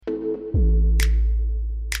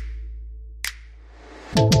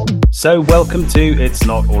So, welcome to It's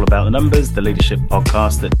Not All About the Numbers, the leadership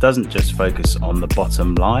podcast that doesn't just focus on the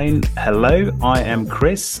bottom line. Hello, I am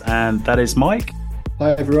Chris, and that is Mike.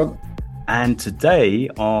 Hi, everyone. And today,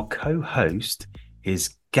 our co-host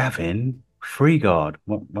is Gavin Freeguard.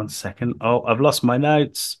 One second. Oh, I've lost my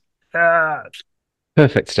notes.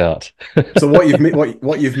 Perfect start. So what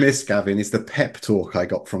you've missed, Gavin, is the pep talk I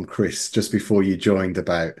got from Chris just before you joined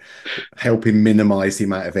about helping minimize the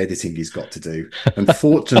amount of editing he's got to do.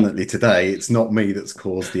 Unfortunately, today it's not me that's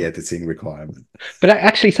caused the editing requirement. But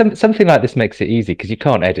actually, something like this makes it easy because you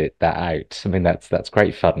can't edit that out. I mean, that's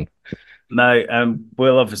great fun. No,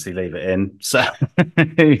 we'll obviously leave it in. So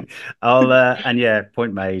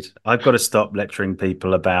point made. I've got to stop lecturing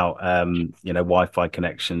people about Wi-Fi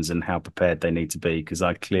connections and how prepared they need to be, because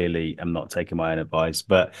I clearly am not taking my own advice.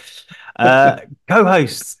 But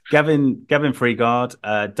co-host Gavin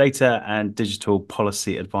Freeguard, data and digital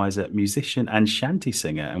policy advisor, musician and shanty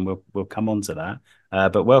singer, and we'll come on to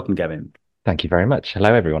that. But welcome, Gavin. Thank you very much.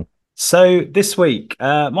 Hello, everyone. So this week,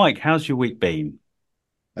 Mike, how's your week been?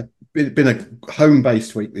 It's been a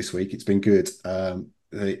home-based week this week. It's been good.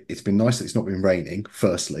 It's been nice that it's not been raining,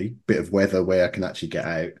 firstly. Bit of weather where I can actually get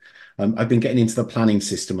out. I've been getting into the planning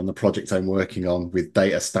system on the project I'm working on with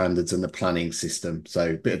data standards and the planning system.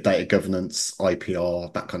 So a bit of data governance,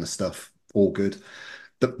 IPR, that kind of stuff. All good.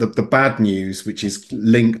 The bad news, which is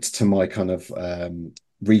linked to my kind of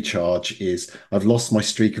recharge, is I've lost my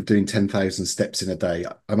streak of doing 10,000 steps in a day.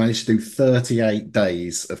 I managed to do 38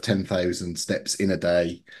 days of 10,000 steps in a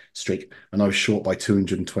day streak, and I was short by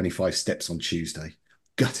 225 steps on Tuesday.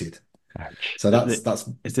 Gutted. Ouch. So that's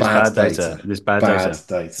is this bad data? This bad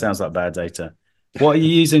data. Sounds like bad data. What are you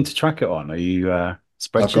using to track it on? Are you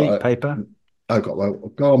spreadsheet, paper? I've got a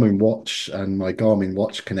Garmin watch, and my Garmin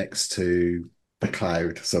watch connects to the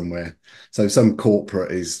cloud somewhere. So some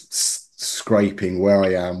corporate is scraping where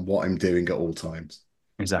I am, what I'm doing at all times.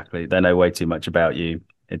 Exactly. They know way too much about you.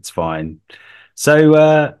 It's fine.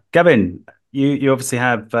 So, Gavin, you obviously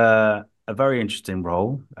have a very interesting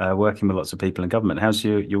role working with lots of people in government. How's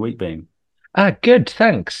your week been? Good,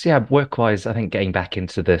 thanks. Yeah, work-wise, I think getting back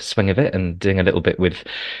into the swing of it and doing a little bit with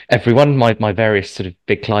everyone, my various sort of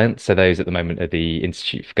big clients. So those at the moment are the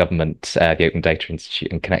Institute for Government, the Open Data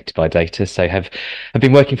Institute, and Connected by Data. So have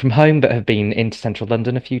been working from home, but have been into central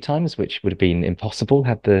London a few times, which would have been impossible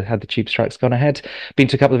had the tube strikes gone ahead. Been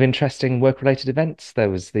to a couple of interesting work-related events. There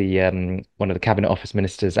was the one of the Cabinet Office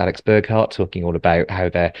ministers, Alex Burghardt, talking all about how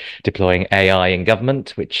they're deploying AI in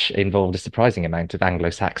government, which involved a surprising amount of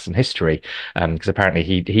Anglo-Saxon history. Because apparently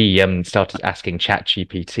he started asking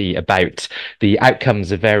ChatGPT about the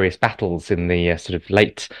outcomes of various battles in the sort of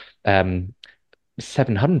late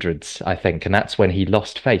 700s, I think, and that's when he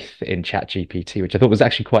lost faith in ChatGPT, which I thought was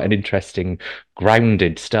actually quite an interesting,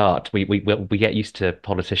 grounded start. We get used to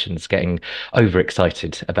politicians getting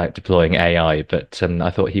overexcited about deploying AI, but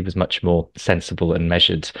I thought he was much more sensible and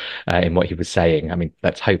measured in what he was saying. I mean,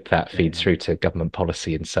 let's hope that feeds through to government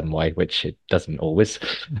policy in some way, which it doesn't always.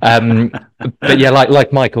 But yeah,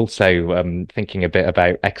 like Mike, also thinking a bit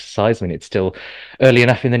about exercise. I mean, it's still early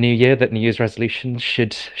enough in the new year that New Year's resolutions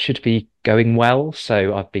should be going well.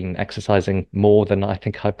 So I've been exercising more than I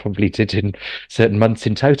think I probably did in certain months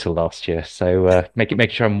in total last year. So making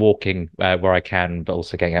sure I'm walking where I can, but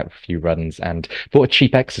also getting out a few runs, and bought a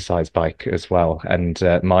cheap exercise bike as well. And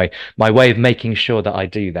my way of making sure that I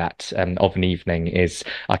do that of an evening is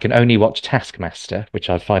I can only watch Taskmaster, which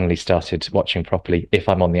I've finally started watching properly, if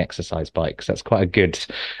I'm on the exercise bike. So that's quite a good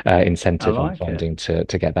incentive I'm finding to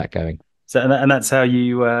get that going. So, and that's how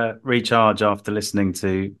you recharge after listening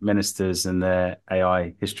to ministers and their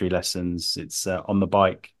AI history lessons. It's on the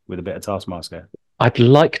bike with a bit of Taskmaster. I'd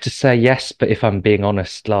like to say yes, but if I'm being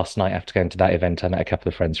honest, last night after going to that event, I met a couple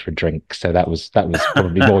of friends for a drink, so that was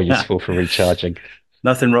probably more useful for recharging.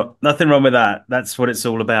 Nothing wrong with that. That's what it's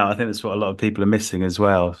all about. I think that's what a lot of people are missing as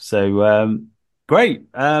well. So great.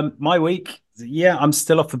 My week, yeah, I'm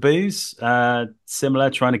still off the booze.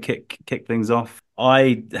 Similar, trying to kick things off.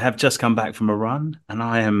 I have just come back from a run, and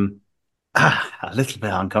I am a little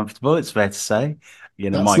bit uncomfortable. It's fair to say.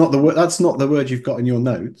 That's not the word. That's not the word you've got in your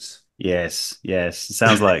notes. Yes. It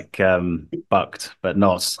sounds like bucked, but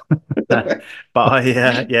not. But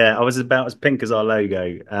I was about as pink as our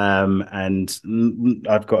logo, and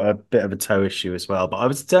I've got a bit of a toe issue as well. But I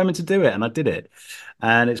was determined to do it, and I did it.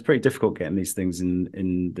 And it's pretty difficult getting these things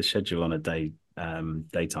in the schedule on a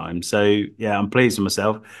daytime. So yeah, I'm pleased with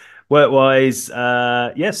myself. Work-wise,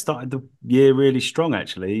 started the year really strong,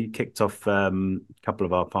 actually. Kicked off a couple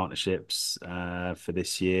of our partnerships for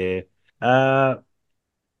this year. We're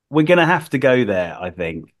going to have to go there, I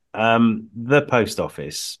think. The post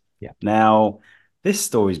office. Yeah. Now, this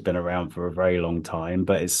story's been around for a very long time,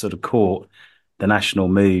 but it's sort of caught the national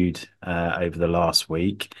mood over the last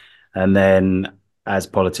week. And then, as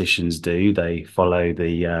politicians do, they follow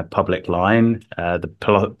the public line, the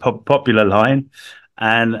popular line,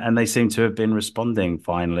 and they seem to have been responding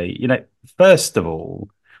finally. First of all,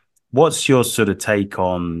 what's your sort of take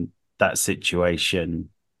on that situation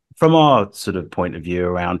from our sort of point of view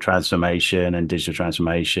around transformation and digital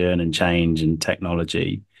transformation and change and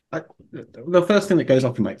technology? The first thing that goes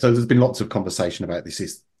off in my so there's been lots of conversation about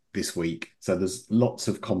this week. So there's lots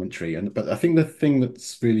of commentary, but I think the thing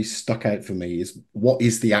that's really stuck out for me is what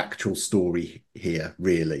is the actual story here,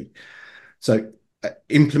 really? So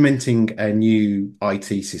implementing a new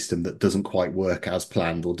IT system that doesn't quite work as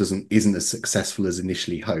planned or isn't as successful as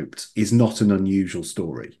initially hoped is not an unusual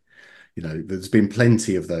story. There's been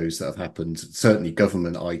plenty of those that have happened, certainly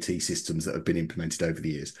government IT systems that have been implemented over the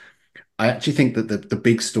years. I actually think that the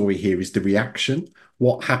big story here is the reaction,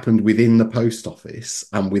 what happened within the post office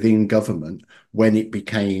and within government when it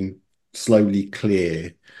became slowly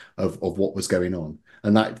clear of what was going on.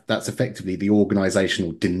 And that's effectively the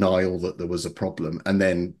organizational denial that there was a problem, and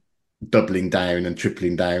then doubling down and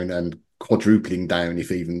tripling down and quadrupling down, if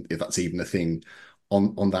that's even a thing,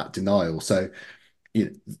 on that denial. So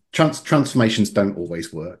transformations don't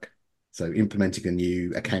always work. So implementing a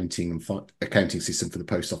new accounting system for the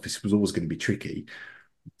post office was always going to be tricky.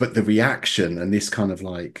 But the reaction and this kind of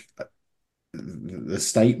like the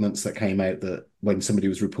statements that came out that when somebody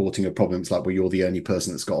was reporting a problem, it's like, well, you're the only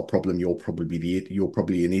person that's got a problem. You're probably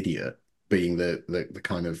an idiot, being the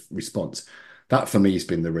kind of response. That for me has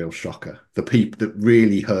been the real shocker. The people that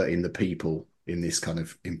really hurting the people in this kind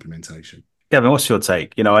of implementation. Gavin, what's your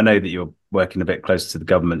take? I know that you're working a bit closer to the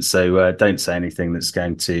government, so don't say anything that's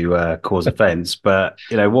going to cause offence. But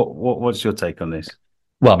what's your take on this?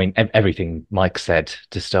 Well, I mean, everything Mike said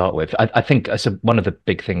to start with. I think so. One of the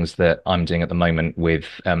big things that I'm doing at the moment with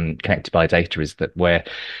Connected by Data is that we're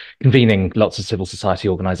convening lots of civil society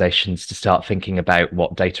organisations to start thinking about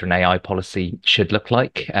what data and AI policy should look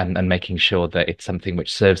like, and making sure that it's something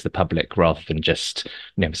which serves the public rather than just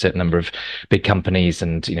a certain number of big companies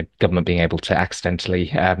and government being able to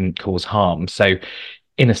accidentally cause harm. So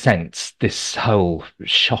in a sense, this whole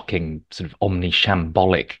shocking sort of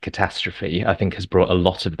omni-shambolic catastrophe, I think, has brought a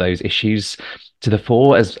lot of those issues to the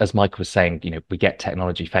fore. As Mike was saying, we get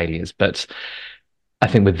technology failures, but I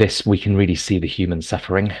think with this, we can really see the human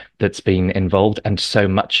suffering that's been involved and so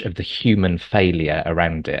much of the human failure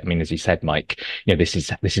around it. I mean, as you said, Mike, this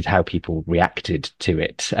is how people reacted to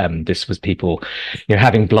it. This was people,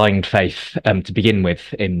 having blind faith to begin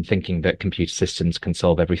with in thinking that computer systems can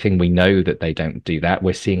solve everything. We know that they don't do that.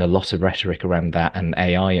 We're seeing a lot of rhetoric around that and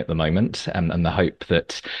AI at the moment, and the hope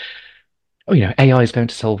that AI is going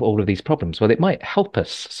to solve all of these problems. Well, it might help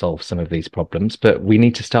us solve some of these problems, but we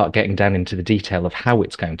need to start getting down into the detail of how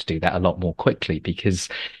it's going to do that a lot more quickly, because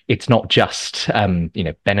it's not just,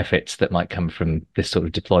 benefits that might come from this sort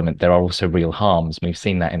of deployment. There are also real harms. We've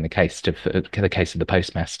seen that in the case of the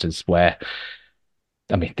postmasters, where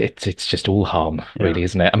I mean, it's just all harm, really,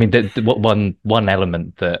 isn't it? I mean, one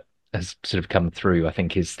element that has sort of come through, I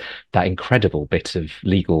think, is that incredible bit of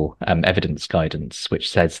legal evidence guidance, which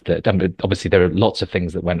says that obviously there are lots of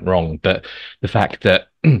things that went wrong, but the fact that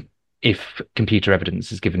if computer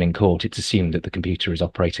evidence is given in court, it's assumed that the computer is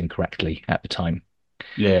operating correctly at the time.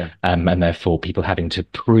 Yeah. And therefore people having to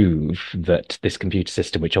prove that this computer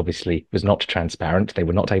system, which obviously was not transparent, they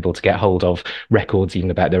were not able to get hold of records even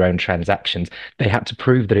about their own transactions. They had to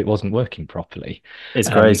prove that it wasn't working properly. It's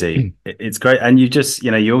crazy. It's great. And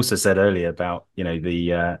you also said earlier about,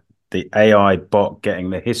 the AI bot getting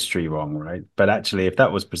the history wrong, right? But actually, if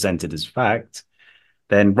that was presented as fact,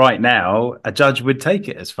 then right now a judge would take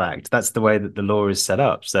it as fact. That's the way that the law is set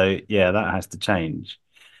up. So yeah, that has to change.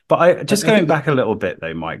 But just going back a little bit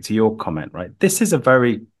though, Mike, to your comment, right? This is a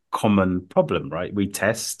very common problem, right? We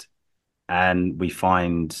test and we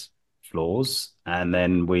find flaws, and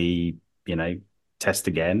then we, test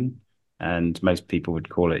again. And most people would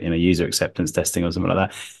call it, user acceptance testing or something like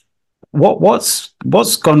that.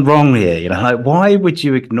 What's gone wrong here? Like, why would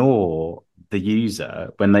you ignore the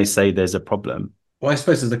user when they say there's a problem? Well, I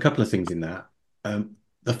suppose there's a couple of things in that.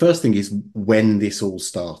 The first thing is when this all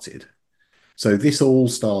started. So this all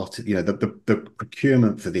started, the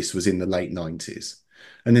procurement for this was in the late 90s.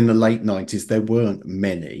 And in the late 90s, there weren't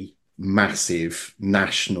many massive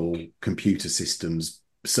national computer systems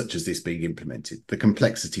such as this being implemented. The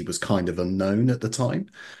complexity was kind of unknown at the time.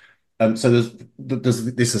 So there's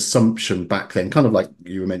this assumption back then, kind of like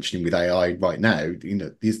you were mentioning with AI right now,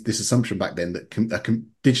 this assumption back then that a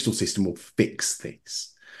digital system will fix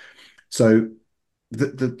this. So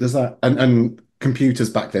there's that. And computers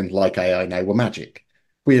back then, like AI now, were magic.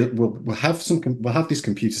 We'll have we'll have this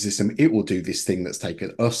computer system. It will do this thing that's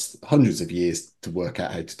taken us hundreds of years to work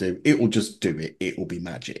out how to do. It will just do it. It will be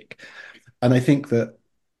magic. And I think that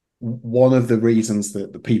one of the reasons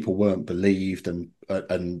that the people weren't believed and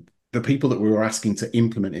the people that we were asking to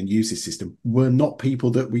implement and use this system were not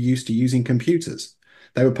people that were used to using computers.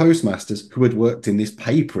 They were postmasters who had worked in this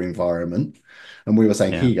paper environment, and we were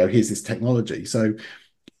saying, here Yeah. you go, here's this technology. So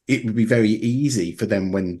it would be very easy for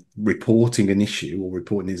them when reporting an issue or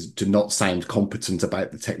reporting is to not sound competent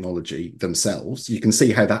about the technology themselves. You can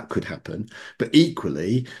see how that could happen. But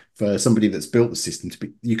equally, for somebody that's built the system to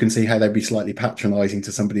be, you can see how they'd be slightly patronizing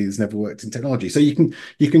to somebody who's never worked in technology. So you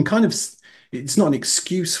can kind of, it's not an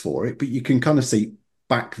excuse for it, but you can kind of see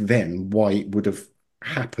back then why it would have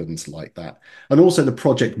happened like that. And also the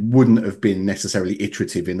project wouldn't have been necessarily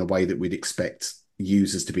iterative in a way that we'd expect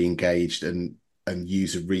users to be engaged and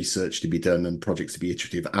user research to be done and projects to be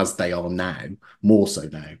iterative as they are now, more so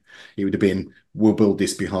now. It would have been, we'll build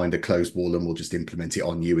this behind a closed wall and we'll just implement it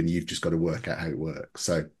on you and you've just got to work out how it works.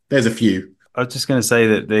 So there's a few. I was just going to say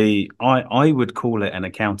that I would call it an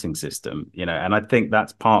accounting system, and I think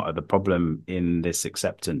that's part of the problem in this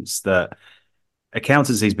acceptance, that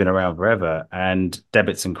accountancy's been around forever, and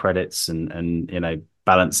debits and credits and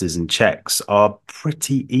balances and checks are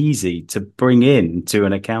pretty easy to bring in to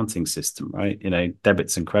an accounting system, right?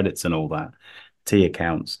 Debits and credits and all that, T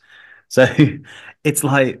accounts. So it's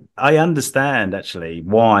like, I understand actually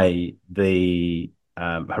why the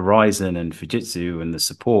Horizon and Fujitsu and the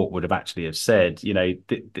support would have actually have said,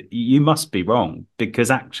 you must be wrong, because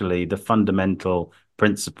actually the fundamental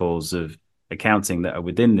principles of accounting that are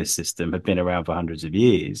within this system have been around for hundreds of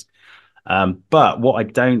years. But what I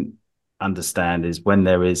don't understand is when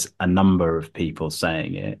there is a number of people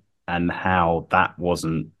saying it, and how that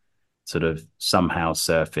wasn't sort of somehow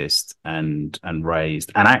surfaced and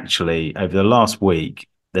raised. And actually, over the last week,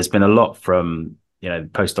 there's been a lot from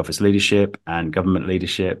post office leadership and government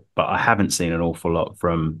leadership, but I haven't seen an awful lot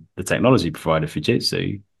from the technology provider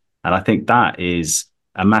Fujitsu. And I think that is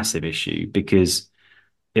a massive issue, because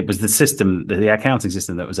it was the system, the accounting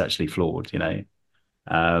system, that was actually flawed,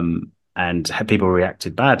 and people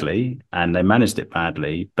reacted badly and they managed it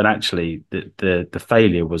badly. But actually, the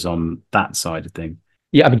failure was on that side of things.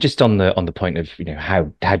 Yeah, I mean, just on the point of,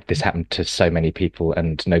 how did this happen to so many people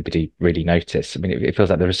and nobody really noticed? I mean, it feels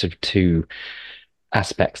like there are sort of two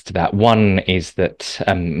aspects to that. One is that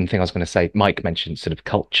the thing I was going to say, Mike mentioned sort of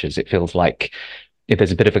cultures. It feels like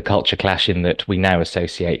there's a bit of a culture clash in that we now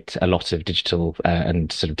associate a lot of digital and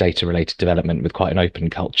sort of data related development with quite an open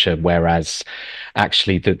culture, whereas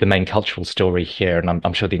actually the main cultural story here, and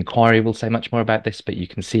I'm sure the inquiry will say much more about this, but you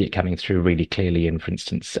can see it coming through really clearly in, for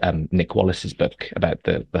instance, Nick Wallace's book about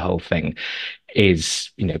the whole thing,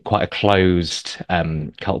 is quite a closed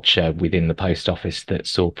culture within the post office that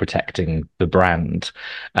saw protecting the brand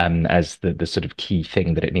as the sort of key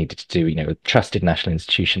thing that it needed to do. A trusted national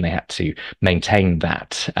institution, they had to maintain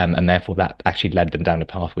that, and therefore that actually led them down a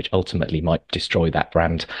path which ultimately might destroy that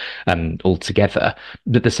brand altogether.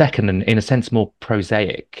 But the second, and in a sense more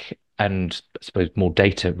prosaic and I suppose more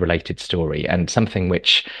data related story, and something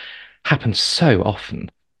which happens so often.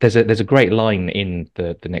 There's a great line in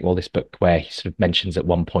the Nick Wallace book where he sort of mentions at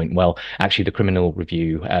one point, well, actually the Criminal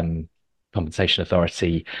Review Compensation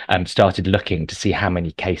Authority started looking to see how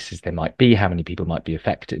many cases there might be, how many people might be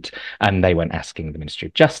affected, and they went asking the Ministry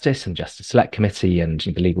of Justice and Justice Select Committee and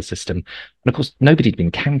the legal system, and of course nobody'd been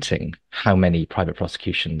counting how many private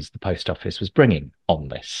prosecutions the Post Office was bringing on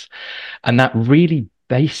this, and that really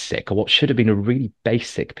basic, or what should have been a really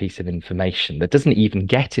basic piece of information that doesn't even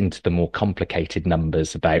get into the more complicated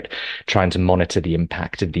numbers about trying to monitor the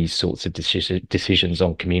impact of these sorts of decisions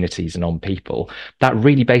on communities and on people, that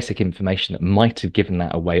really basic information that might have given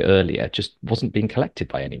that away earlier just wasn't being collected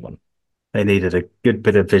by anyone. They needed a good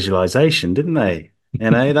bit of visualization, didn't they?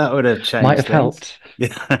 That would have changed Might have things. helped.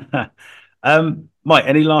 Yeah. Mike,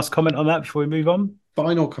 any last comment on that before we move on?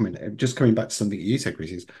 Final comment, just coming back to something you said,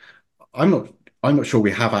 Chris, is I'm not I'm not sure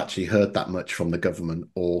we have actually heard that much from the government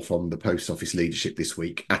or from the post office leadership this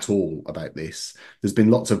week at all about this. There's been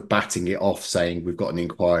lots of batting it off, saying we've got an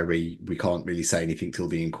inquiry, we can't really say anything till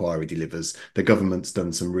the inquiry delivers. The government's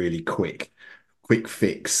done some really quick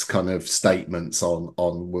fix kind of statements on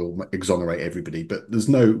we'll exonerate everybody, but there's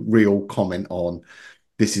no real comment on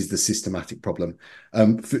this is the systematic problem.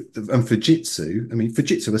 And Fujitsu, I mean,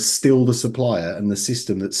 Fujitsu is still the supplier, and the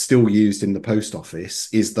system that's still used in the post office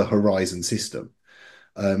is the Horizon system.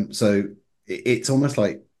 So it's almost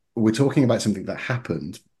like we're talking about something that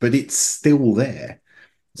happened, but it's still there.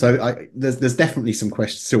 So there's definitely some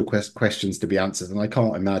questions to be answered, and I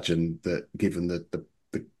can't imagine that given the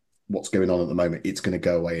what's going on at the moment, it's going to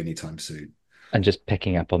go away anytime soon. And just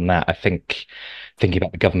picking up on that, I think thinking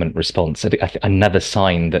about the government response, another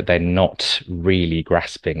sign that they're not really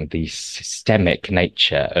grasping the systemic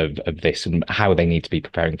nature of this and how they need to be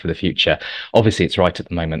preparing for the future. Obviously, it's right at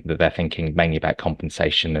the moment that they're thinking mainly about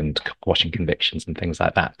compensation and quashing convictions and things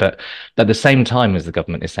like that. But at the same time as the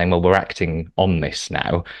government is saying, well, we're acting on this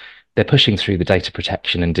now, they're pushing through the Data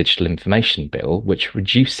Protection and Digital Information Bill, which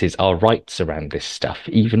reduces our rights around this stuff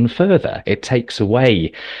even further. It takes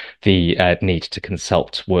away the need to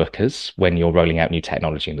consult workers when you're rolling out new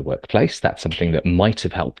technology in the workplace. That's something that might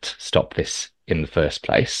have helped stop this in the first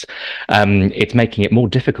place. It's making it more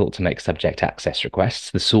difficult to make subject access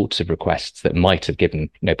requests, the sorts of requests that might have given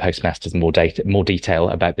postmasters more detail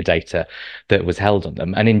about the data that was held on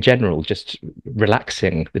them, and in general, just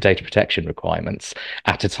relaxing the data protection requirements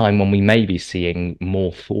at a time when we may be seeing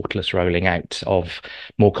more thoughtless rolling out of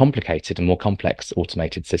more complicated and more complex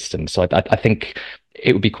automated systems. So I think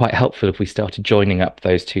it would be quite helpful if we started joining up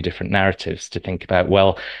those two different narratives to think about,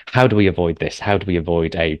 well, how do we avoid this? How do we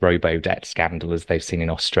avoid a robo-debt scandal as they've seen in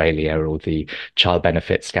Australia, or the child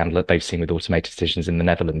benefit scandal that they've seen with automated decisions in the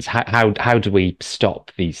Netherlands? How do we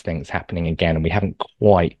stop these things happening again? And we haven't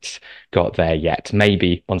quite got there yet.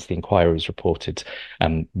 Maybe once the inquiry is reported,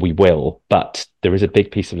 we will. But there is a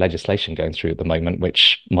big piece of legislation going through at the moment,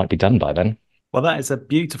 which might be done by then. Well, that is a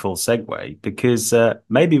beautiful segue because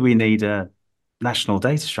maybe we need a national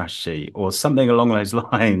data strategy or something along those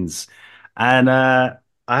lines. And I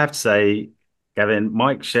have to say, Gavin,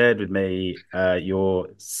 Mike shared with me your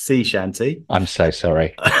sea shanty, I'm so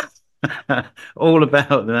sorry. all about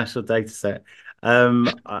the national data set.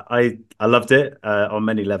 I loved it on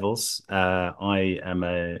many levels. I am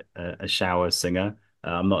a shower singer.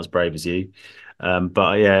 I'm not as brave as you,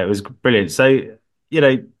 but yeah, it was brilliant. So,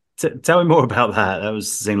 tell me more about that. That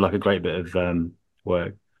seemed like a great bit of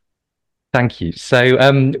work. Thank you. So,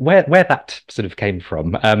 where that sort of came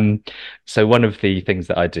from. So one of the things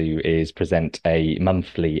that I do is present a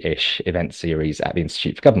monthly-ish event series at the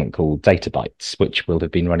Institute for Government called Data Bites, which will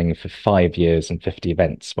have been running for 5 years and 50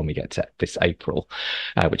 events when we get to this April,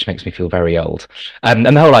 which makes me feel very old. And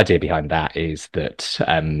the whole idea behind that is that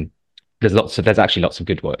there's actually lots of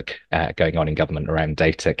good work going on in government around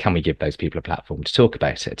data. Can we give those people a platform to talk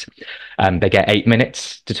about it? They get 8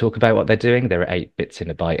 minutes to talk about what they're doing. There are 8 bits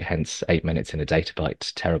in a byte, hence 8 minutes in a data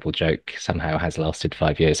byte. Terrible joke, somehow has lasted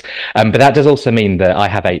 5 years. But that does also mean that I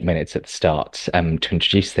have 8 minutes at the start to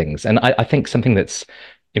introduce things. And I think something that's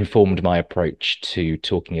informed my approach to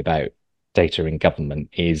talking about data in government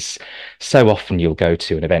is so often you'll go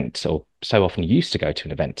to an event, or so often you used to go to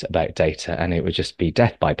an event about data, and it would just be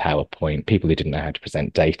death by PowerPoint, people who didn't know how to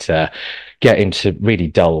present data, get into really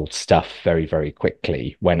dull stuff very, very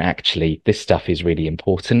quickly, when actually this stuff is really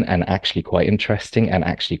important and actually quite interesting and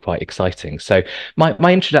actually quite exciting. So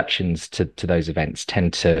my introductions to those events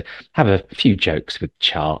tend to have a few jokes with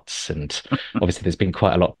charts, and obviously there's been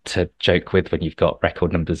quite a lot to joke with when you've got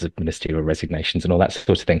record numbers of ministerial resignations and all that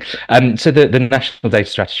sort of thing. So the National Data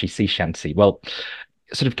Strategy Sea Shanty, well,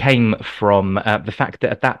 sort of came from the fact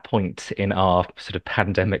that at that point in our sort of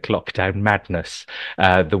pandemic lockdown madness,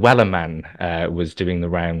 the Weller Man was doing the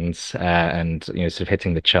rounds and sort of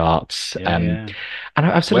hitting the charts. Yeah. And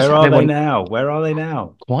I've sort of Where sat are there they one now? Where are they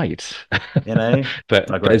now? quite, You know, but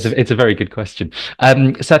digress. it's a very good question.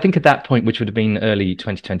 So I think at that point, which would have been early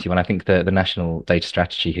 2021, I think the National Data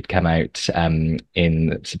Strategy had come out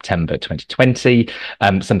in September 2020,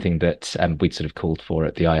 something that we'd sort of called for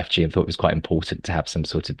at the IFG and thought it was quite important to have some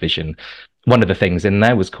sort of vision. One of the things in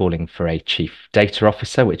there was calling for a chief data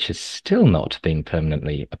officer, which has still not been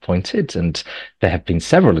permanently appointed. And there have been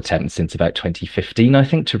several attempts since about 2015, I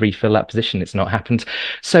think, to refill that position. It's not happened.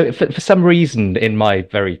 So for some reason, in my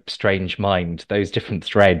very strange mind, those different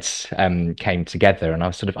threads came together. And I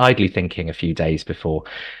was sort of idly thinking a few days before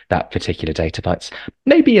that particular data bites,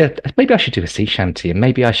 maybe I should do a sea shanty, and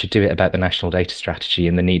maybe I should do it about the national data strategy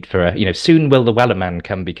and the need for soon will the Wellerman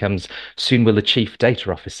come becomes soon will the chief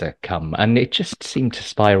data officer come. And it just seemed to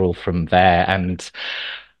spiral from there. And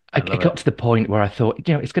I got to the point where I thought,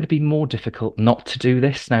 it's going to be more difficult not to do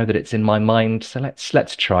this now that it's in my mind. So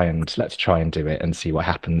let's try and do it and see what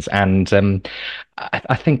happens. And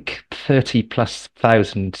I think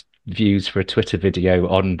 30,000+ views for a Twitter video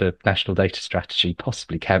on the national data strategy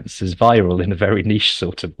possibly counts as viral in a very niche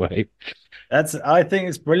sort of way. I think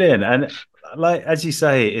it's brilliant. And like, as you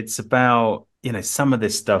say, it's about some of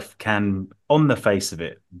this stuff can, on the face of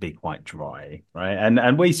it, be quite dry, right?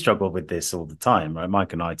 And we struggle with this all the time, right?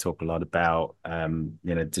 Mike and I talk a lot about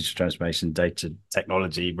digital transformation, data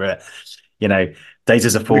technology, where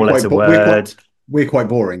data's a We're quite four-letter bo- we're quite word. we're quite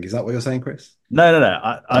boring. Is that what you're saying, Chris? No.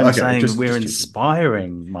 Oh, I'm okay, saying we're just checking.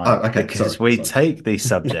 inspiring, Oh, Mike, okay. because Sorry, we sorry. take these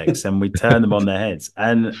subjects and we turn them on their heads.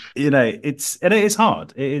 And it is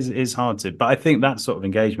hard. It's hard to, but I think that sort of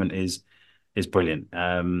engagement is brilliant.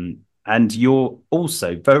 And you're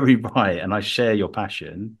also very right, and I share your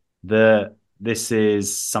passion that this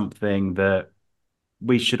is something that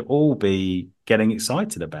we should all be getting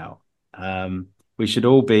excited about. We should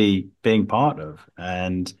all be being part of,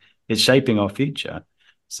 and it's shaping our future.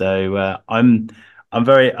 So I'm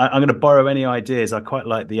going to borrow any ideas. I quite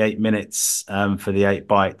like the 8 minutes for the 8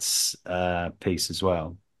 bytes piece as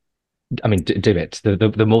well. I mean, do it.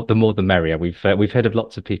 The more the merrier. We've heard of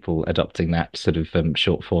lots of people adopting that sort of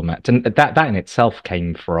short format, and that in itself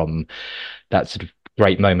came from that sort of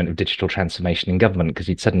great moment of digital transformation in government, because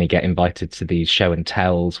you'd suddenly get invited to these show and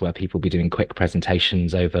tells where people be doing quick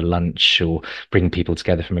presentations over lunch or bring people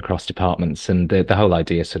together from across departments, and the whole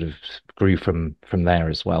idea sort of grew from there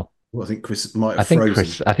as well. Well, I think Chris might have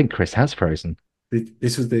frozen. I think Chris has frozen.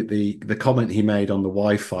 This was the comment he made on the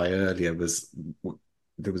Wi-Fi earlier was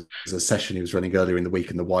there was a session he was running earlier in the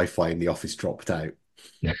week and the Wi-Fi in the office dropped out.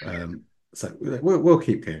 So we'll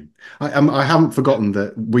keep going. I haven't forgotten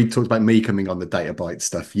that we talked about me coming on the data byte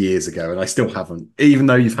stuff years ago, and I still haven't, even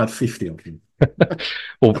though you've had 50 of them.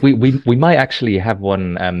 Well, we might actually have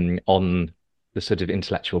one on the sort of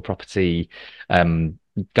intellectual property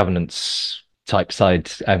governance type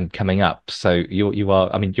side coming up. So you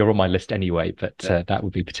are, I mean, you're on my list anyway, but Yeah. that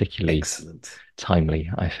would be particularly Excellent. timely,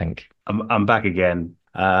 I think. I'm back again.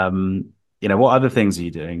 What other things are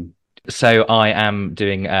you doing? So I am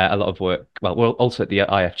doing a lot of work. Well, we're also at the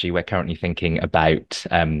IFG. We're currently thinking about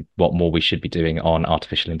what more we should be doing on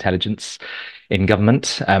artificial intelligence in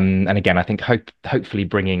government. And again, I think hopefully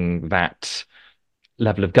bringing that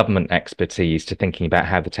level of government expertise to thinking about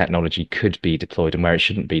how the technology could be deployed and where it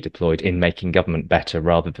shouldn't be deployed in making government better,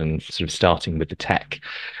 rather than sort of starting with the tech,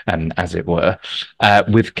 as it were.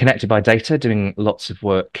 With Connected by Data, doing lots of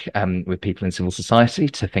work with people in civil society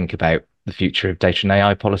to think about the future of data and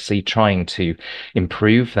AI policy, trying to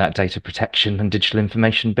improve that data protection and digital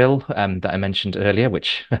information bill that I mentioned earlier,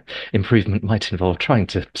 which improvement might involve trying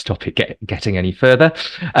to stop it getting any further.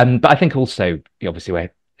 But I think also, obviously,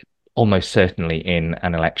 we're almost certainly in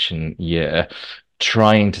an election year,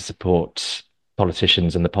 trying to support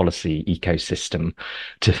politicians and the policy ecosystem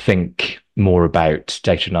to think more about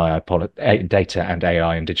data and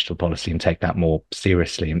AI and digital policy and take that more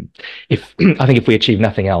seriously. And if I think if we achieve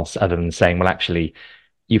nothing else other than saying, well, actually,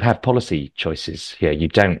 you have policy choices here. You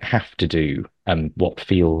don't have to do what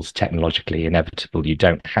feels technologically inevitable. You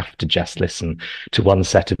don't have to just listen to one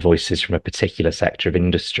set of voices from a particular sector of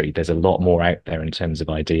industry. There's a lot more out there in terms of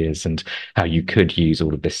ideas and how you could use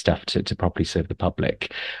all of this stuff to properly serve the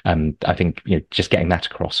public. I think just getting that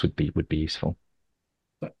across would be useful.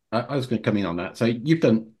 I was going to come in on that. So you've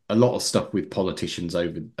done a lot of stuff with politicians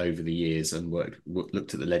over the years and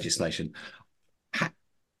looked at the legislation.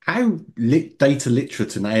 How data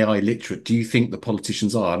literate and AI literate do you think the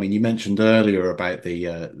politicians are? I mean, you mentioned earlier about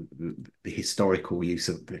the historical use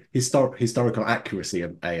of the historical accuracy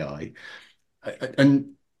of AI,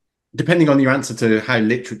 and depending on your answer to how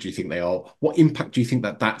literate do you think they are, what impact do you think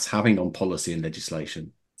that that's having on policy and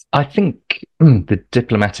legislation? I think the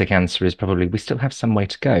diplomatic answer is probably we still have some way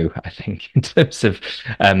to go, I think, in terms of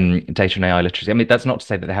data and AI literacy. I mean, that's not to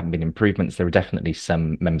say that there haven't been improvements. There are definitely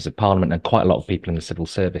some members of parliament and quite a lot of people in the civil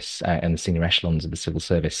service and the senior echelons of the civil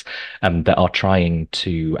service that are trying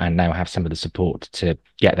to and now have some of the support to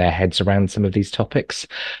get their heads around some of these topics.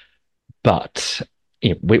 But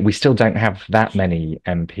we still don't have that many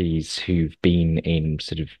MPs who've been in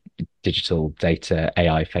sort of digital data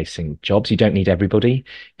AI facing jobs. You don't need everybody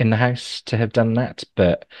in the house to have done that,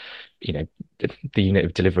 but the unit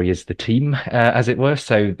of delivery is the team, as it were.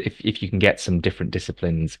 So if you can get some different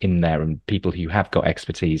disciplines in there and people who have got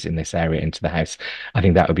expertise in this area into the house, I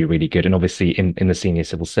think that would be really good. And obviously in the senior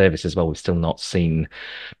civil service as well, we've still not seen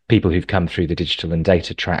people who've come through the digital and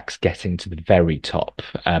data tracks getting to the very top.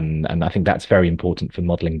 And I think that's very important for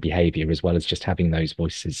modeling behavior, as well as just having those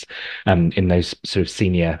voices in those sort of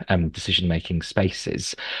senior decision-making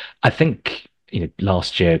spaces. I think,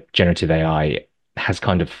 last year, generative AI has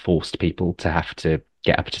kind of forced people to have to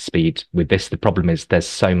get up to speed with this. The problem is there's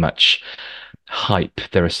so much hype.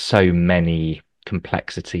 There are so many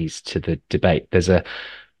complexities to the debate. There's a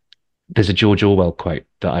There's a George Orwell quote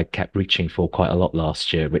that I kept reaching for quite a lot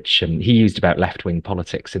last year, which he used about left-wing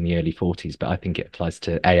politics in the early 40s, but I think it applies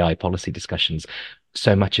to AI policy discussions.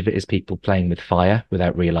 So much of it is people playing with fire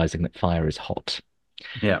without realizing that fire is hot,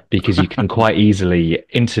 Yeah. because you can quite easily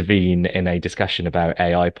intervene in a discussion about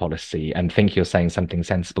AI policy and think you're saying something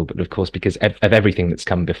sensible. But of course, because of everything that's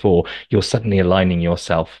come before, you're suddenly aligning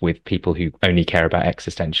yourself with people who only care about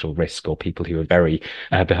existential risk, or people who are very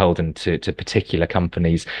beholden to particular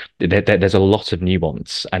companies. There's a lot of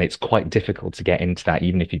nuance, and it's quite difficult to get into that,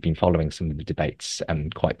 even if you've been following some of the debates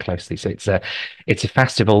quite closely. So it's a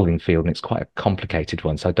fast evolving field, and it's quite a complicated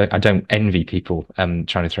one. So I don't envy people trying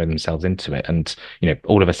to throw themselves into it. And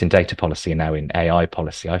all of us in data policy and now in AI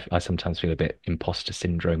policy, I sometimes feel a bit imposter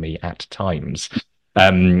syndrome-y at times,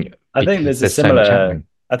 um, I think because there's a there's so much similar happening.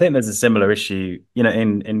 I think there's a similar issue,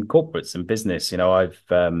 in corporates and business. I've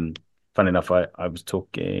funny enough, I was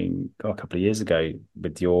talking a couple of years ago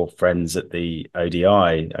with your friends at the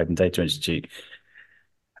ODI, Open Data Institute,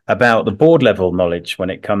 about the board level knowledge when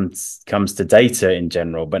it comes to data in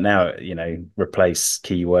general, but now, replace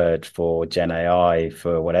keyword for Gen AI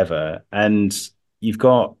for whatever. And you've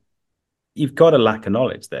got you've got a lack of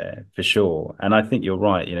knowledge there for sure. And I think you're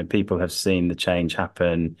right. People have seen the change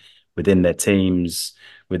happen within their teams,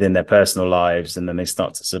 within their personal lives, and then they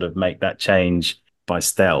start to sort of make that change by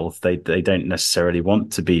stealth. They don't necessarily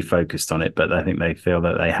want to be focused on it, but I think they feel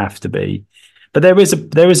that they have to be. But there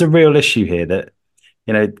is a real issue here that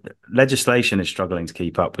you know, legislation is struggling to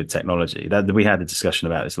keep up with technology. That we had a discussion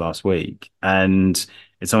about this last week, and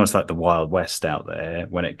it's almost like the Wild West out there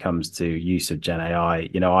when it comes to use of Gen AI.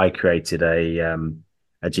 I created a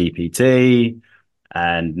GPT,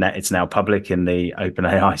 and it's now public in the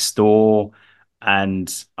OpenAI store.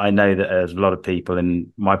 And I know that there's a lot of people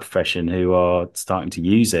in my profession who are starting to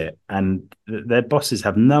use it, and their bosses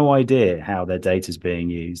have no idea how their data is being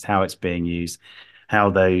used, how it's being used, how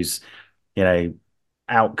those you know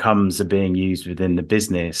outcomes are being used within the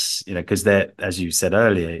business, because they're, as you said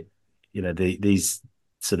earlier, these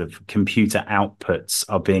sort of computer outputs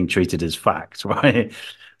are being treated as fact, right?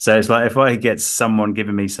 So it's like, if I get someone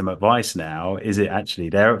giving me some advice now, is it actually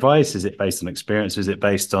their advice? Is it based on experience? Is it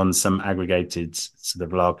based on some aggregated sort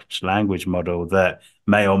of large language model that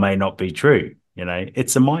may or may not be true?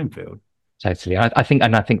 It's a minefield. Totally. I think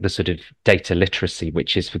the sort of data literacy,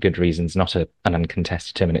 which is for good reasons, not an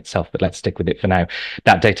uncontested term in itself, but let's stick with it for now.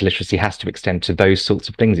 That data literacy has to extend to those sorts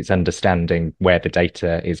of things. It's understanding where the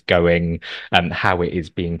data is going, how it is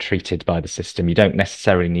being treated by the system. You don't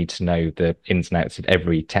necessarily need to know the ins and outs of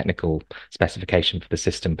every technical specification for the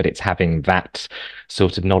system, but it's having that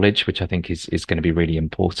sort of knowledge, which I think is going to be really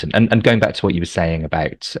important. And going back to what you were saying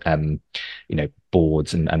about,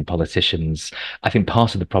 boards and politicians, I think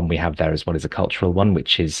part of the problem we have there as well is a cultural one,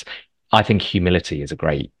 which is, I think humility is a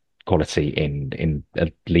great quality in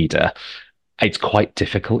a leader. It's quite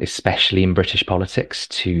difficult, especially in British politics,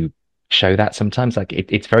 to show that sometimes. Like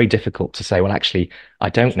it's very difficult to say, well, actually, I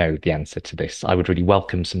don't know the answer to this. I would really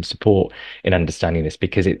welcome some support in understanding this,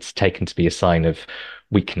 because it's taken to be a sign of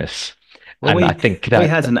weakness. Well, And I we think we that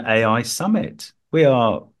had an AI summit. We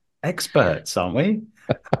are experts, aren't we?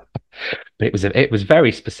 but it was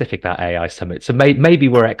very specific, that AI summit. So maybe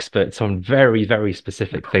we're experts on very very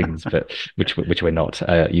specific things, but which we're not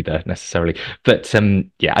either necessarily. But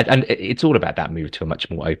yeah, and it's all about that move to a much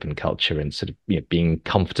more open culture, and sort of being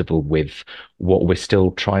comfortable with what we're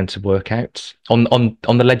still trying to work out on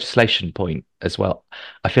the legislation point as well.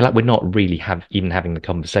 I feel like we're not really even having the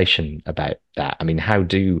conversation about that. I mean, how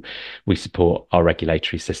do we support our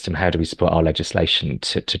regulatory system? How do we support our legislation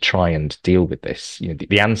to try and deal with this?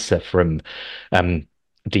 The answer from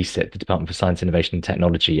DSIT, the Department for Science, Innovation and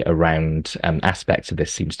Technology, around aspects of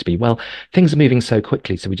this seems to be, well, things are moving so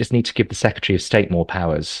quickly, so we just need to give the Secretary of State more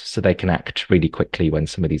powers so they can act really quickly when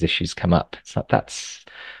some of these issues come up. It's like that's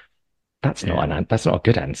Yeah, that's not a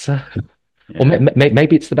good answer. Or yeah.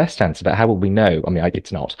 maybe it's the best answer, but how will we know? I mean,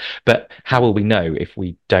 it's not. But how will we know if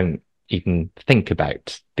we don't even think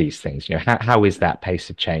about these things? How is that pace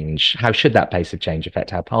of change? How should that pace of change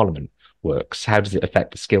affect how Parliament works? How does it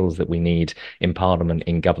affect the skills that we need in Parliament,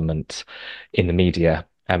 in government, in the media?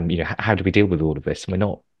 How do we deal with all of this? And we're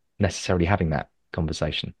not necessarily having that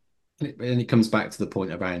conversation. And it comes back to the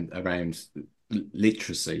point around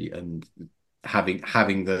literacy and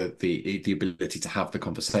having the ability to have the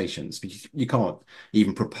conversations. You can't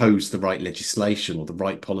even propose the right legislation or the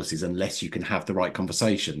right policies unless you can have the right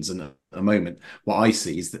conversations. And at the moment, what I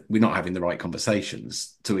see is that we're not having the right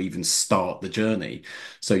conversations to even start the journey.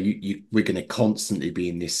 So we're going to constantly be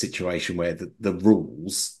in this situation where the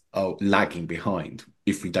rules are lagging behind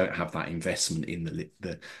if we don't have that investment in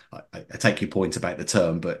I take your point about the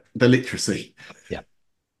term, but the literacy. Yeah,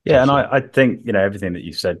 Yeah, and totally. I think, everything that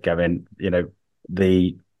you said, Gavin,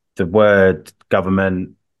 the the word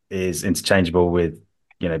government is interchangeable with,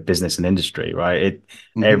 business and industry, right?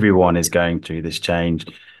 Mhm. Everyone is going through this change,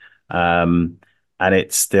 um, and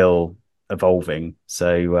it's still evolving.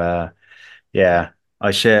 So yeah,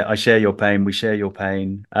 I share your pain. We share your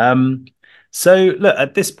pain. So look,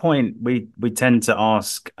 at this point, we tend to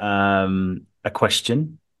ask a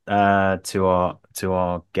question to our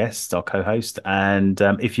guest, our co-host, and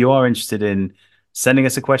if you are interested in sending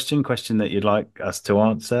us a question that you'd like us to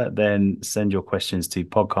answer, then send your questions to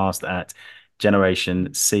podcast at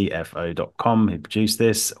generationcfo.com, who produced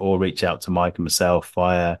this, or reach out to Mike and myself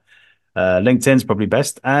via LinkedIn's probably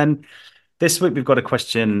best. And this week we've got a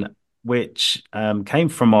question which came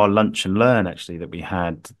from our lunch and learn actually that we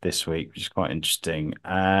had this week, which is quite interesting.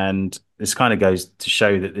 And this kind of goes to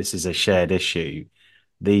show that this is a shared issue.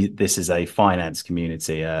 This is a finance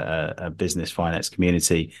community, a business finance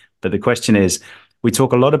community. But the question is, we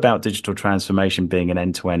talk a lot about digital transformation being an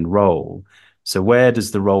end-to-end role. So where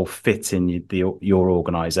does the role fit in your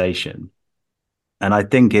organization? And I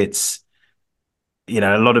think it's a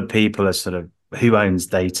lot of people are sort of, who owns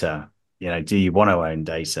data? Do you want to own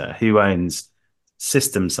data? Who owns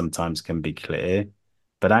systems sometimes can be clear,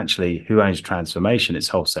 but actually who owns transformation? It's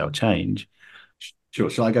wholesale change.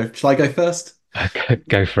 Sure. Shall I go first?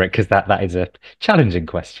 Go for it, because that is a challenging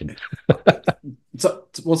question. So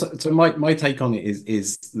my take on it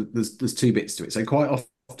is there's two bits to it. So quite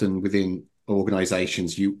often within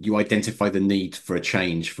organizations, you identify the need for a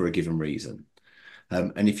change for a given reason.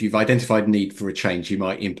 And if you've identified a need for a change, you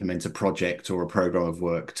might implement a project or a program of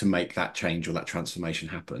work to make that change or that transformation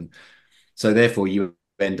happen. So therefore, you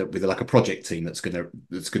end up with like a project team that's gonna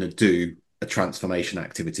do a transformation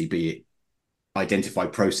activity, be it identify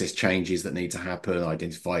process changes that need to happen,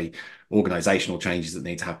 identify organizational changes that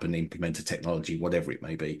need to happen, implement a technology, whatever it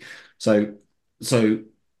may be. So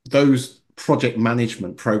those project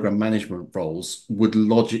management, program management roles would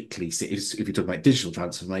logically sit, if you're talking about digital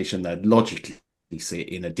transformation, they'd logically sit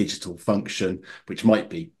in a digital function, which might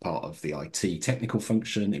be part of the IT technical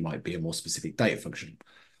function. It might be a more specific data function.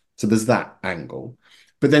 So there's that angle.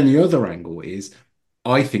 But then the other angle is,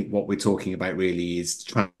 I think what we're talking about really is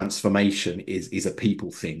transformation is a people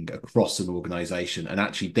thing across an organization. And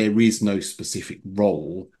actually, there is no specific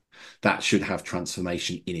role that should have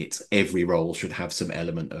transformation in it. Every role should have some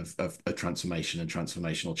element of a transformation and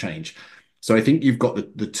transformational change. So I think you've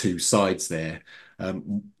got the two sides there.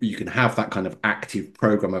 You can have that kind of active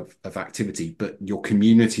program of activity, but your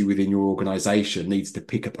community within your organization needs to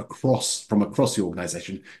pick up from across the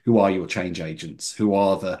organization. Who are your change agents? Who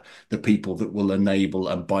are the people that will enable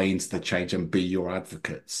and buy into the change and be your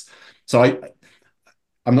advocates? So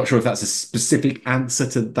I'm not sure if that's a specific answer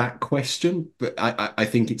to that question, but I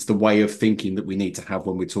think it's the way of thinking that we need to have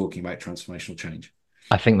when we're talking about transformational change.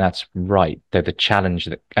 I think that's right. Though the challenge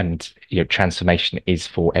that and transformation is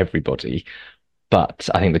for everybody. But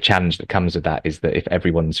I think the challenge that comes with that is that if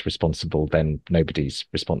everyone's responsible, then nobody's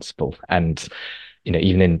responsible. And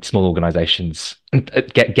even in small organizations,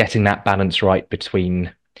 getting that balance right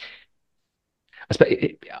between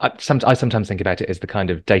I sometimes think about it as the kind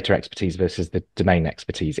of data expertise versus the domain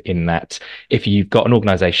expertise, in that if you've got an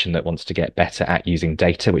organization that wants to get better at using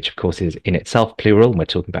data, which of course is in itself plural, and we're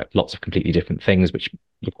talking about lots of completely different things, which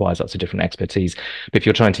requires lots of different expertise. But if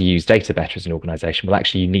you're trying to use data better as an organization, well,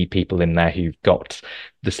 actually, you need people in there who've got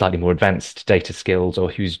the slightly more advanced data skills,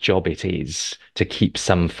 or whose job it is to keep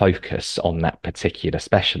some focus on that particular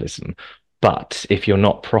specialism. But if you're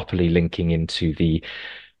not properly linking into the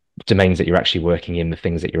domains that you're actually working in, the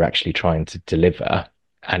things that you're actually trying to deliver,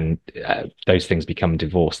 and those things become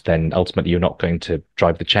divorced, then ultimately you're not going to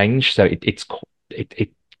drive the change. So it's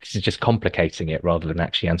just complicating it rather than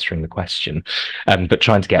actually answering the question. But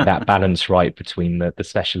trying to get that balance right between the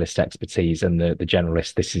specialist expertise and the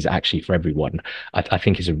generalist, this is actually for everyone, I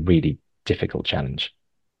think is a really difficult challenge.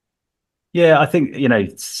 Yeah, I think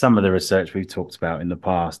some of the research we've talked about in the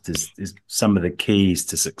past is some of the keys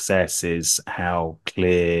to success is how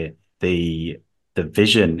clear the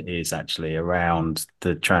vision is actually around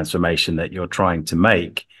the transformation that you're trying to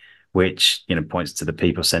make, which points to the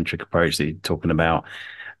people-centric approach that you're talking about.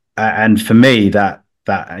 And for me, that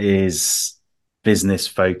is business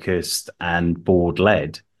focused and board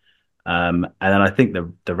led. And then I think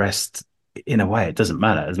the rest, in a way, it doesn't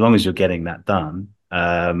matter as long as you're getting that done.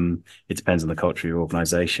 It depends on the culture of your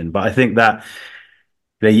organization, but I think that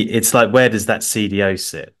it's like, where does that CDO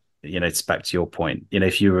sit? it's back to your point.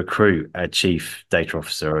 If you recruit a chief data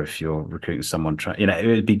officer, or if you're recruiting someone, it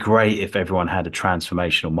would be great if everyone had a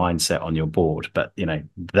transformational mindset on your board, but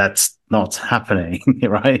that's not happening,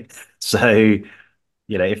 right? So,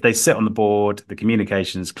 if they sit on the board, the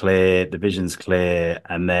communication's clear, the vision's clear,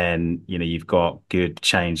 and then, you've got good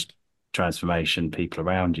change transformation people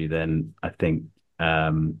around you, then I think,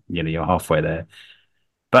 you're halfway there.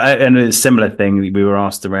 But and a similar thing, we were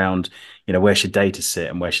asked around, where should data sit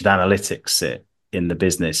and where should analytics sit in the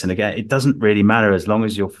business? And again, it doesn't really matter as long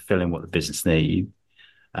as you're fulfilling what the business needs.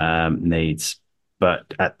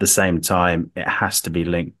 But at the same time, it has to be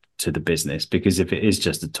linked to the business, because if it is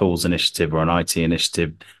just a tools initiative or an IT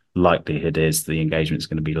initiative, likelihood is the engagement is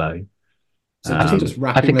going to be low. So just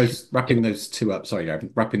wrapping those two up. Sorry,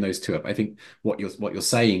 Gavin, wrapping those two up. I think what you're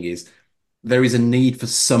saying is there is a need for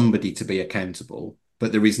somebody to be accountable,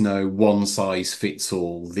 but there is no one size fits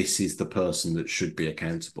all. This is the person that should be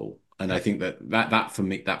accountable. And I think that for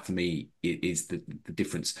me is the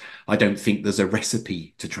difference. I don't think there's a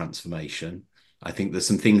recipe to transformation. I think there's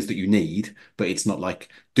some things that you need, but it's not like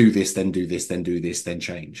do this, then do this, then do this, then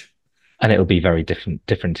change. And it'll be very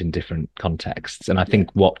different in different contexts. And I think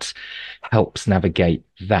what helps navigate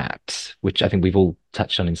that, which I think we've all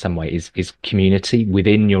touched on in some way, is community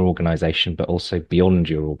within your organization, but also beyond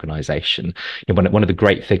your organization. One of the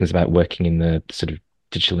great things about working in the sort of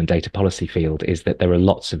digital and data policy field is that there are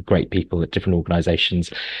lots of great people at different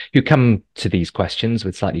organizations who come to these questions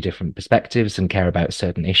with slightly different perspectives and care about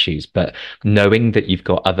certain issues. But knowing that you've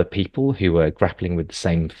got other people who are grappling with the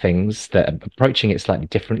same things, that are approaching it slightly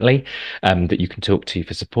differently, that you can talk to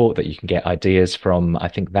for support, that you can get ideas from, I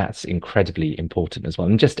think that's incredibly important as well.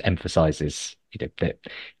 And just emphasizes, that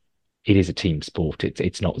it is a team sport.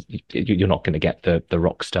 It's not, you're not going to get the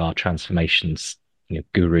rock star transformations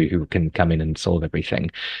guru who can come in and solve everything.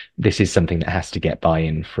 This is something that has to get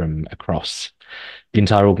buy-in from across the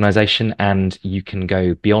entire organization, and you can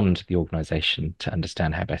go beyond the organization to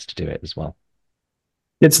understand how best to do it as well.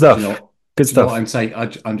 Good stuff. Good stuff. What I'm saying,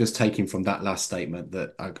 I'm just taking from that last statement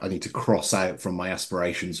that I need to cross out from my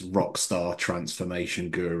aspirations rock star transformation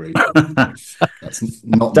guru. That's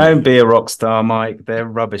not. Don't be a rock star, Mike. They're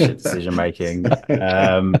rubbish at decision making.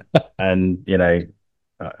 And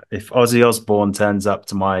if Ozzy Osbourne turns up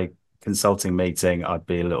to my consulting meeting, I'd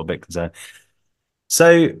be a little bit concerned.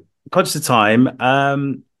 So, conscious of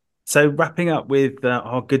time. So wrapping up with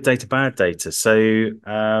our good data, bad data. So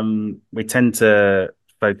we tend to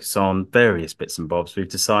focus on various bits and bobs. We've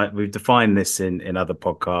defined this in other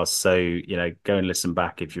podcasts. So go and listen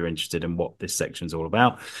back if you're interested in what this section is all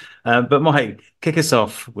about. But Mike, kick us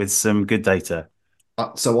off with some good data.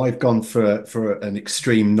 So I've gone for an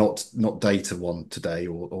extreme not data one today,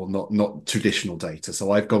 or not traditional data.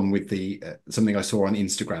 So I've gone with the something I saw on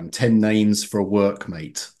Instagram, 10 names for a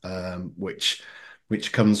workmate, which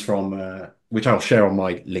comes from which I'll share on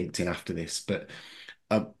my LinkedIn after this. But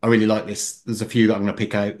I really like this. There's a few that I'm going to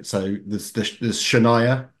pick out. So there's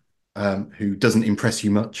Shania, who doesn't impress you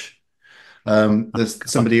much. There's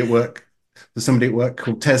somebody at work. There's somebody at work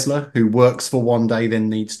called Tesla, who works for one day, then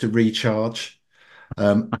needs to recharge.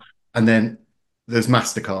 And then there's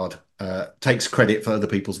MasterCard, takes credit for other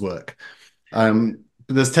people's work. But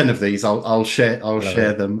there's 10 of these. I'll share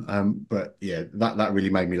them. But yeah, that really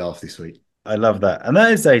made me laugh this week. I love that. And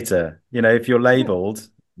that is data. If you're labeled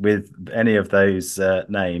with any of those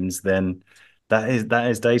names, then that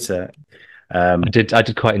is data. I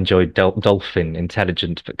did quite enjoy Dolphin,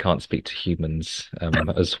 intelligent but can't speak to humans,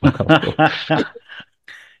 as well.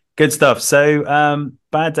 Good stuff. So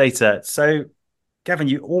bad data. So Gavin,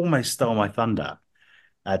 you almost stole my thunder,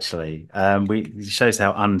 actually. It shows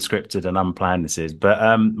how unscripted and unplanned this is.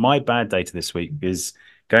 But my bad data this week is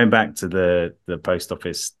going back to the post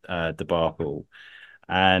office debacle.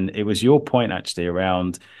 And it was your point, actually,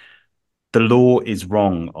 around the law is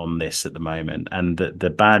wrong on this at the moment. And the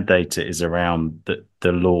bad data is around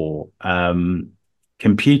the law.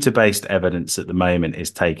 Computer-based evidence at the moment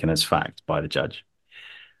is taken as fact by the judge.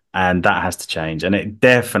 And that has to change. And it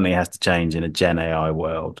definitely has to change in a Gen AI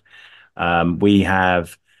world. We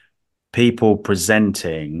have people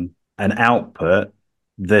presenting an output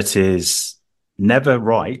that is never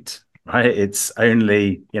right? It's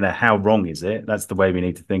only, how wrong is it? That's the way we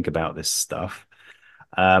need to think about this stuff.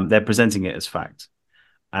 They're presenting it as fact.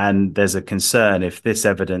 And there's a concern if this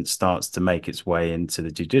evidence starts to make its way into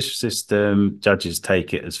the judicial system, judges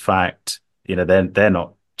take it as fact, they're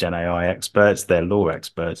not Gen AI experts, they're law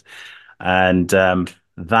experts. And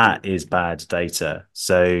that is bad data.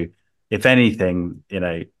 So if anything,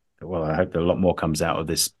 well, I hope a lot more comes out of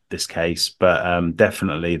this case, but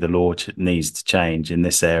definitely the law needs to change in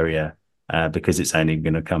this area because it's only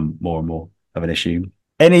going to come more and more of an issue.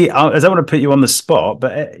 Any, I don't want to put you on the spot,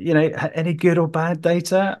 but any good or bad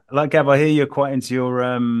data? Like Gav, I hear you're quite into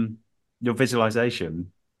your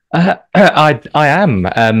visualization. I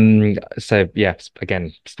am. So yeah,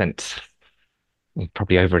 again, spent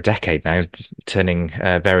probably over a decade now turning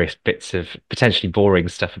various bits of potentially boring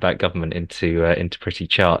stuff about government into pretty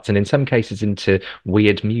charts, and in some cases into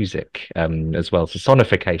weird music as well. So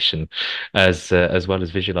sonification as well as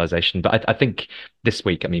visualization. But I think this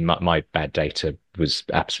week, I mean, my bad data was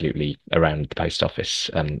absolutely around the post office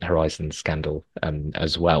Horizon scandal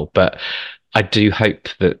as well. But I do hope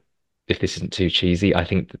that, if this isn't too cheesy, I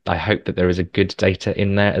hope that there is a good data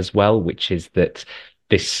in there as well, which is that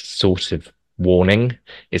this sort of warning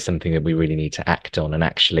is something that we really need to act on. And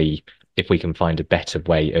actually, if we can find a better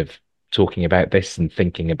way of talking about this and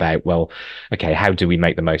thinking about, well, okay, how do we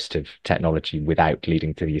make the most of technology without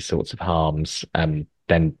leading to these sorts of harms?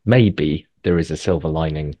 Then maybe there is a silver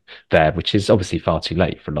lining there, which is obviously far too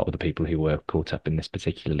late for a lot of the people who were caught up in this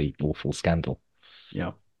particularly awful scandal.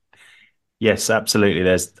 Yeah. Yes, absolutely.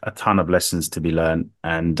 There's a ton of lessons to be learned,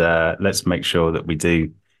 and let's make sure that we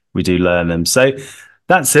do learn them. So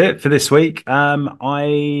that's it for this week.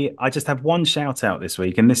 I just have one shout out this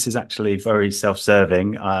week, and this is actually very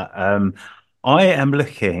self-serving. I am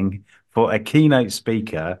looking for a keynote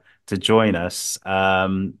speaker to join us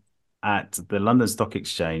at the London Stock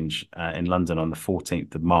Exchange in London on the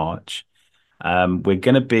 14th of March. We're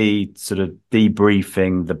going to be sort of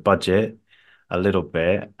debriefing the budget a little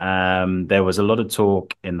bit. There was a lot of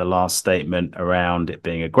talk in the last statement around it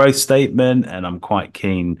being a growth statement, and I'm quite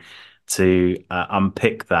keen to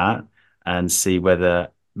unpick that and see whether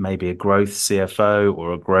maybe a growth CFO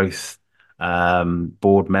or a growth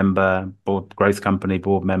growth company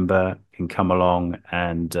board member can come along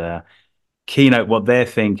and keynote what they're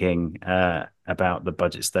thinking about the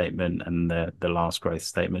budget statement and the last growth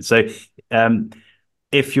statement. So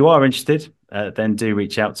if you are interested, then do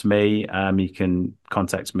reach out to me. You can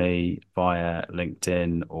contact me via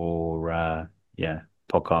LinkedIn or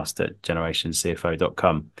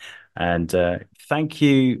podcast@generationscfo.com. And thank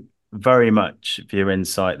you very much for your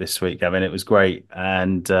insight this week, Gavin. It was great.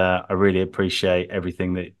 And I really appreciate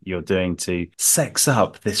everything that you're doing to sex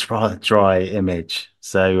up this rather dry image.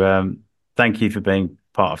 So thank you for being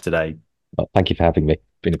part of today. Well, thank you for having me. It's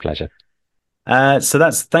been a pleasure. So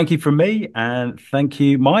that's thank you from me, and thank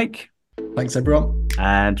you, Mike. Thanks, everyone.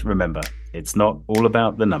 And remember, it's not all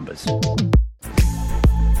about the numbers.